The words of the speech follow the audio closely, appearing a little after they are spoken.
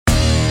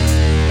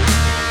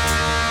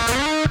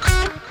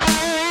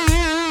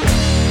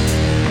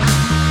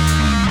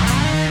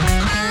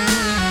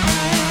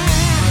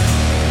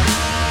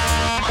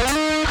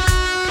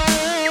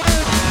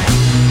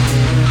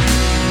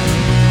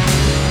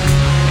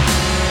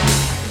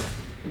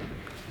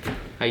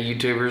Hey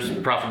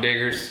YouTubers, Profit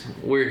Diggers.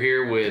 We're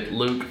here with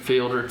Luke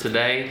Fielder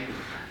today,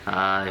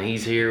 and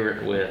he's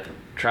here with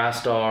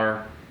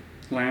TriStar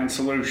Land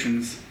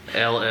Solutions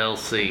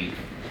LLC.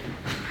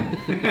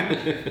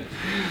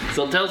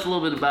 So tell us a little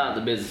bit about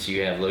the business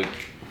you have, Luke.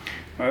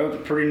 Well,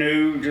 it's pretty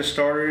new. Just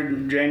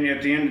started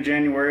at the end of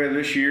January of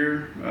this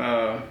year.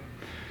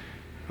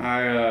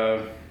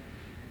 I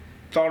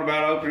thought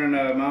about opening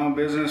my own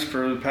business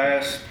for the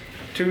past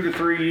 2 to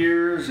 3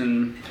 years,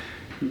 and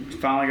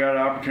finally got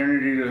an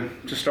opportunity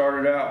to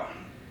start it out.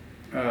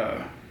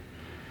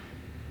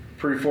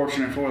 Pretty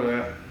fortunate for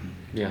that.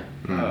 Yeah.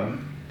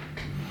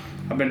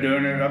 I've been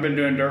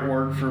doing dirt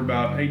work for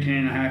about 18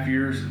 and a half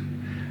years.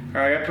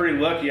 I got pretty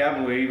lucky, I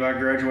believe. I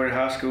graduated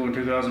high school in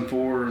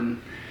 2004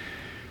 and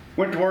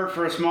went to work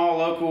for a small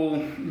local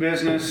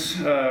business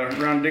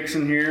around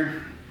Dixon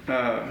here,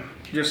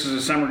 just as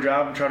a summer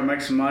job to try to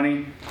make some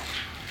money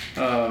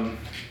for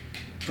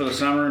the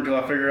summer until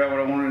I figured out what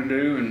I wanted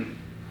to do, and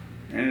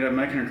ended up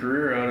making a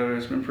career out of it.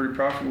 It's been pretty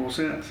profitable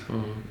since.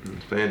 Mm-hmm.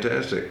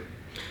 Fantastic.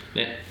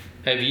 Now,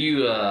 have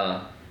you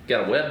got a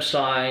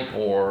website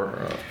or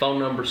a phone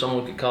number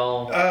someone could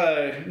call? No,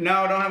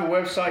 I don't have a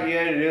website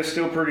yet. It is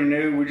still pretty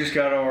new. We just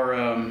got our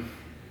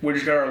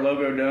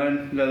logo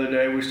done the other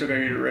day. We still got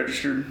to get it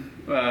registered,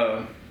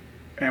 and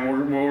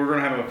we're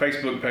going to have a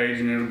Facebook page,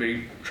 and it'll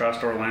be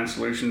TriStar Land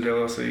Solutions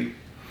LLC.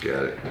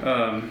 Got it.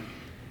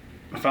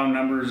 My phone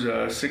number is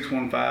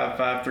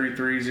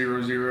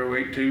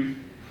 615-533-0082.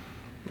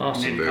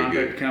 Awesome. Need to Very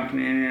contact good. the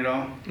company any at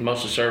all.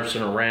 Mostly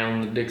servicing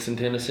around the Dixon,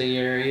 Tennessee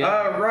area?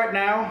 Right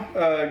now,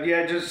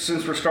 just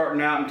since we're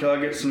starting out, until I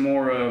get some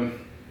more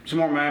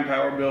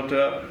manpower built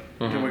up,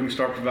 until we can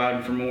start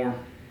providing for more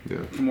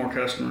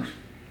customers.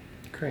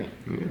 Great.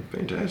 Yeah,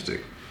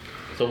 fantastic.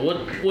 So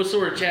what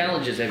sort of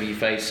challenges have you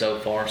faced so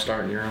far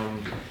starting your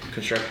own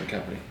construction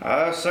company?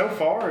 So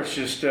far, it's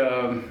just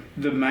the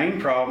main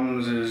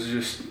problems is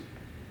just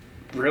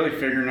really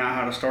figuring out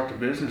how to start the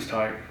business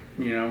type.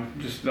 You know,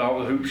 just all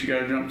the hoops you got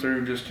to jump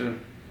through just to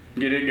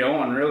get it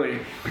going. Really.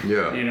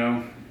 Yeah. You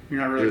know,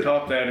 you're not really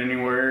taught that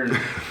anywhere. And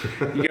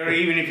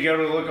even if you go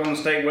to look on the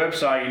state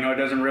website, you know, it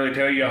doesn't really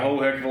tell you a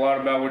whole heck of a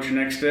lot about what your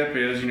next step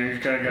is. You know, you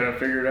just kind of got to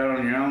figure it out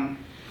on your own.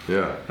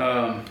 Yeah.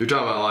 You're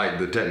talking about like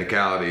the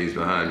technicalities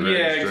behind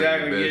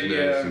registering the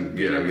business and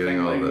getting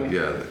all legal.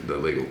 the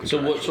legal.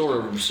 So what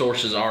sort of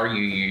sources are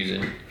you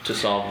using to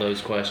solve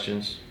those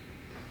questions?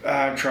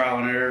 Trial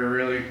and error,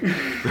 really. we've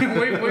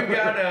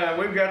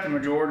got the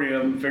majority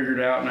of them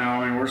figured out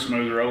now. I mean, we're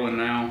smooth rolling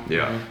now.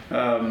 Yeah.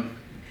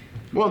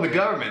 Well, the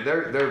government,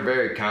 they're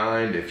very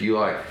kind. If you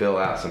like fill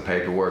out some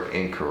paperwork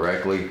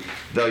incorrectly,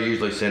 they'll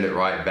usually send it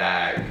right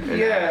back.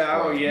 And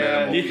ask for a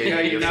minimal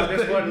fee You or know, this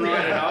something. wasn't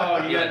right at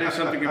all. You got to do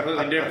something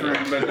completely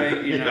different. But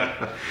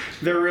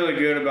they're really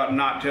good about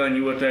not telling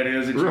you what that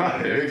is. That you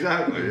Right. gotta do.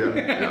 Exactly.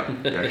 Yeah.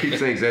 Yeah. Keeps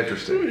things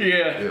interesting.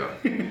 Yeah.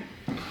 Yeah.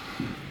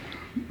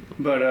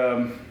 But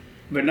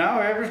no,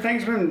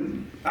 everything's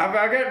been. I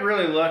got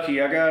really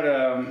lucky. I got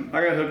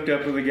hooked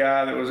up with a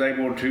guy that was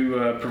able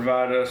to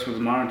provide us with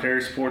the monetary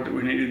support that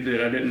we needed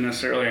that I didn't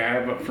necessarily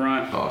have up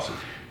front. Awesome.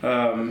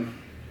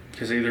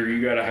 Because either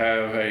you got to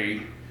have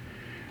a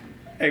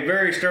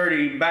very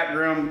sturdy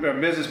background, a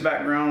business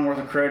background worth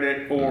of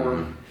credit,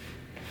 or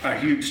a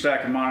huge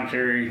stack of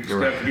monetary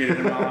stuff to get it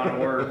in my line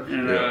of work.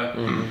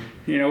 And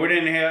you know, we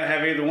didn't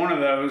have either one of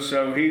those,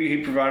 so he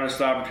provided us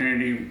the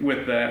opportunity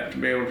with that to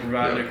be able to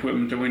provide the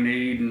equipment that we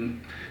need and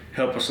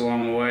help us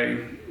along the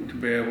way to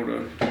be able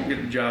to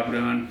get the job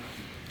done.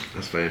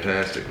 That's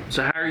fantastic.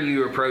 So how are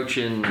you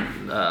approaching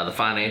the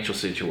financial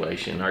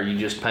situation? Are you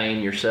just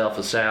paying yourself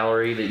a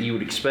salary that you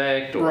would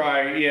expect? Or?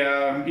 Right.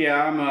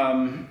 Yeah.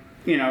 I'm.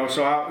 You know,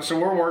 so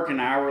we're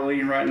working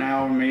hourly right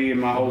now, me and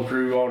my whole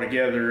crew all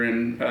together,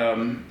 and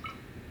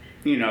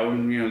you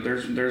know,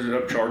 there's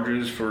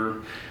upcharges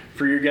for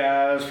your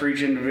guys, for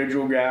each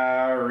individual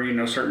guy, or you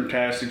know, certain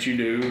tasks that you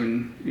do,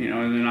 and you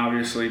know, and then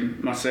obviously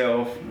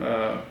myself,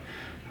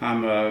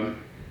 I'm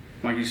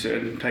like you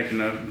said, taking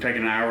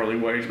an hourly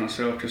wage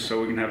myself, just so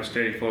we can have a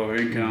steady flow of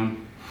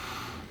income,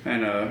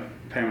 and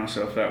pay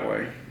myself that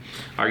way.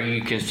 Are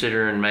you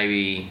considering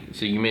maybe?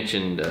 So you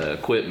mentioned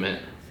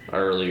equipment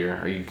earlier.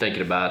 Are you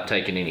thinking about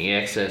taking any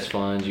excess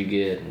funds you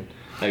get and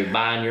maybe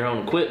buying your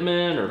own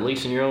equipment or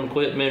leasing your own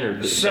equipment or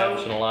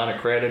establishing a line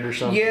of credit or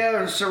something?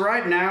 Yeah, so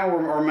right now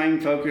our main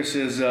focus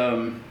is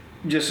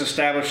just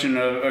establishing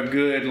a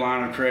good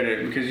line of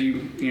credit, because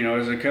you know,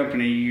 as a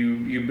company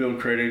you build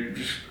credit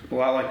just a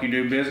lot like you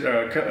do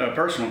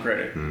personal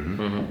credit.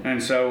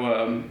 And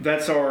so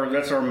that's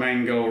our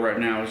main goal right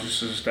now, is just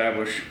to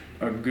establish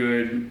a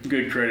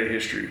good credit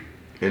history.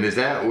 And is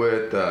that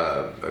with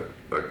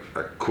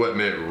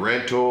equipment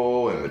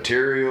rental and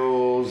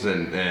materials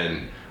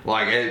and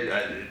like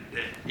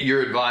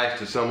your advice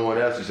to someone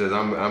else who says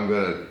I'm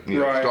gonna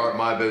start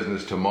my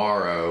business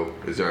tomorrow?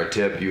 Is there a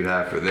tip you'd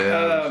have for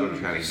them, sort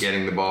of kind of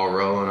getting the ball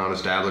rolling on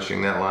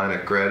establishing that line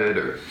of credit?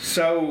 Or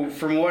so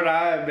from what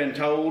I've been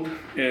told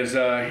is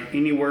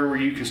anywhere where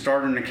you can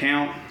start an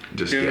account,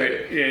 just do get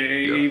it.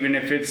 Even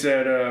if it's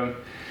at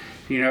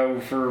you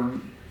know, for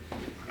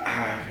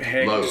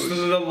Heck, Lowe's,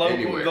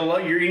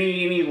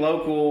 any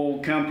local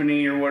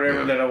company or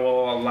whatever that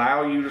will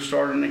allow you to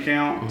start an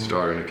account.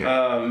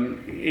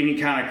 Any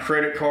kind of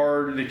credit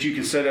card that you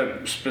can set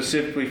up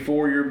specifically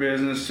for your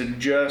business to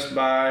just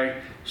buy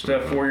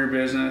stuff for your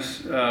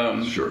business.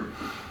 Sure.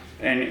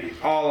 And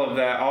all of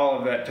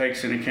that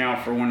takes into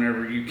account for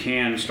whenever you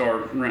can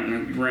start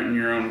renting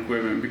your own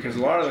equipment, because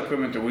a lot of the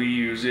equipment that we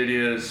use,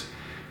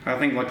 I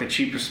think like the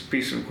cheapest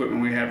piece of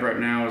equipment we have right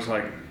now is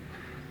like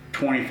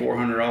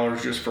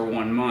 $2,400 just for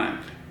 1 month.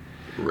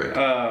 Rent.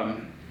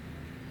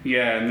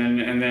 Yeah,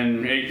 and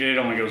then it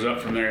only goes up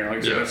from there. Like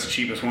I said, that's the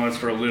cheapest one. That's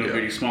for a little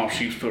bitty small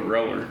sheep's foot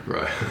roller.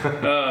 Right.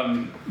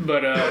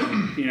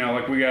 You know,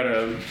 like we have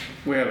a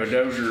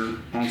dozer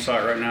on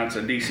site right now. It's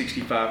a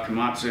D65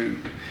 Komatsu.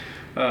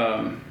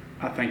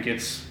 I think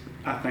it's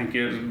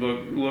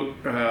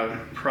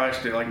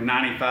priced at like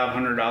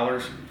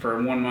 $9,500 for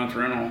a 1 month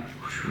rental.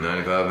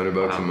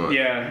 $9,500 a month.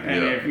 Yeah,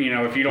 and if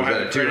you don't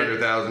have a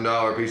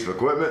 $200,000 piece of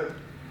equipment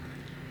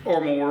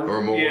or more.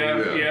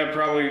 Yeah,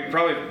 probably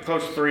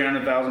close to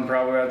 $300,000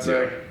 probably, I'd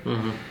say.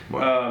 Yeah.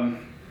 Wow.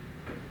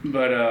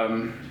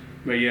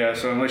 But yeah,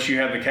 so unless you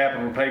have the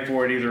capital to pay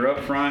for it either up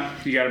front,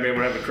 you got to be able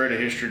to have the credit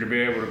history to be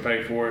able to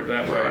pay for it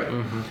that way. Right.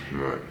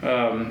 Mm-hmm. Right.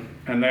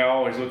 And they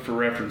always look for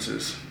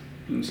references.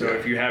 And so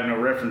if you have no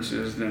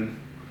references, then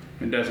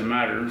it doesn't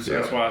matter. So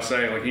that's why I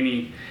say, like,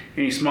 any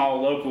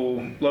small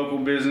local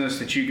business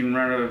that you can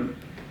run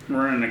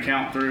an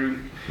account through,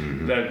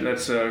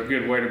 that's a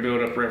good way to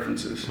build up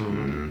references.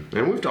 Mm-hmm.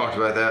 And we've talked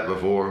about that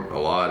before a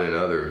lot in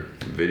other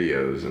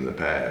videos in the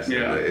past.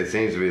 Yeah. It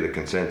seems to be the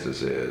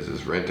consensus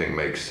is renting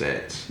makes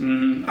sense.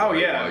 Mm-hmm. Oh,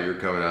 yeah. While you're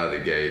coming out of the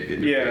gate,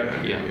 getting your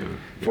feet under you.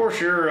 For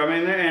sure. I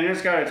mean, and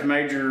it's got its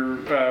major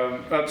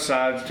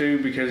upsides too,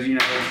 because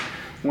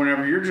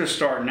whenever you're just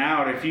starting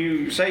out, if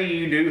you say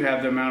you do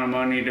have the amount of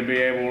money to be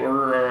able,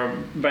 or a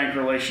bank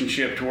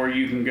relationship to where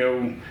you can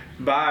go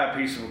buy a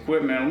piece of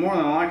equipment, more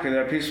than likely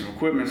that piece of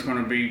equipment is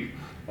going to be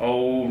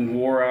old and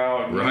wore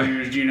out and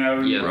used,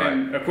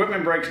 and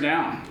equipment breaks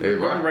down.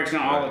 Equipment breaks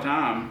down all the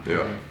time.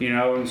 Yeah.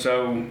 And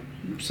so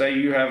say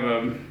you have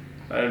a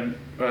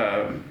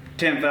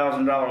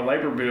 $10,000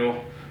 labor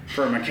bill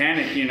for a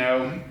mechanic,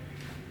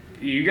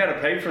 you got to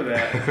pay for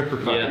that.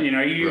 You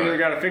either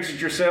got to fix it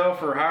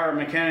yourself or hire a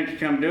mechanic to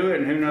come do it,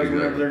 and who knows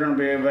whenever they're going to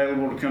be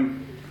available to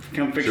come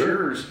fix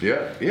yours.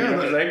 Yeah.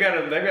 They've got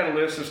a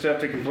list of stuff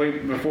to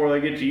complete before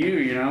they get to you.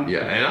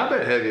 Yeah, and I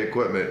bet heavy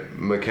equipment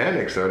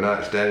mechanics are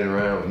not standing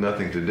around with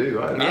nothing to do.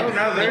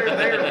 No,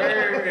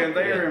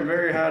 they're in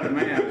very high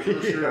demand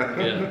for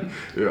sure.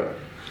 Yeah.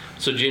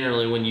 So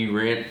generally, when you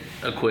rent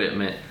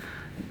equipment,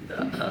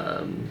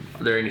 are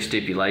there any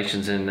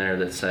stipulations in there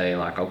that say,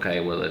 like, okay,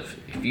 well, if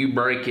you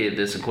break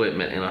this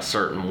equipment in a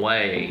certain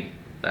way,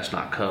 that's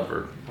not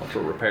covered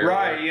for repair?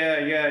 Right,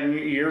 yeah, and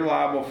you're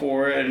liable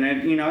for it, and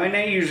it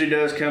usually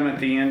does come at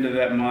the end of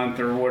that month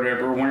or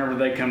whatever, whenever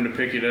they come to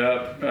pick it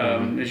up.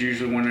 Is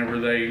usually whenever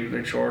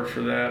they charge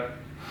for that.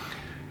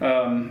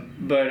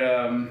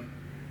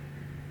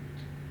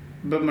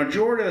 But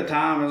majority of the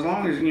time, as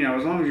long as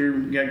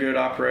you got good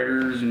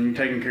operators and you're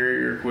taking care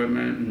of your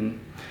equipment and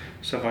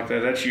stuff like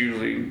that, that's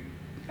usually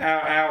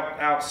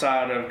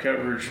outside of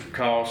coverage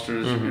cost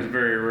is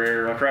very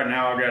rare. Like right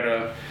now,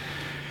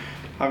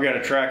 I've got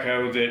a track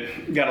hoe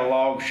that got a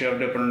log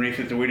shoved up underneath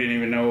it that we didn't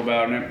even know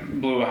about, and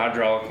it blew a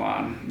hydraulic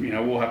line.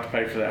 We'll have to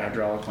pay for that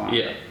hydraulic line.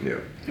 Yeah.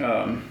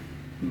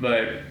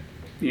 But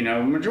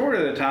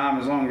majority of the time,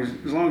 as long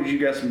as you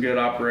got some good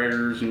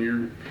operators and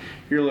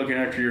you're looking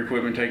after your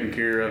equipment, taking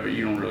care of it,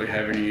 you don't really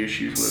have any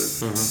issues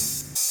with it.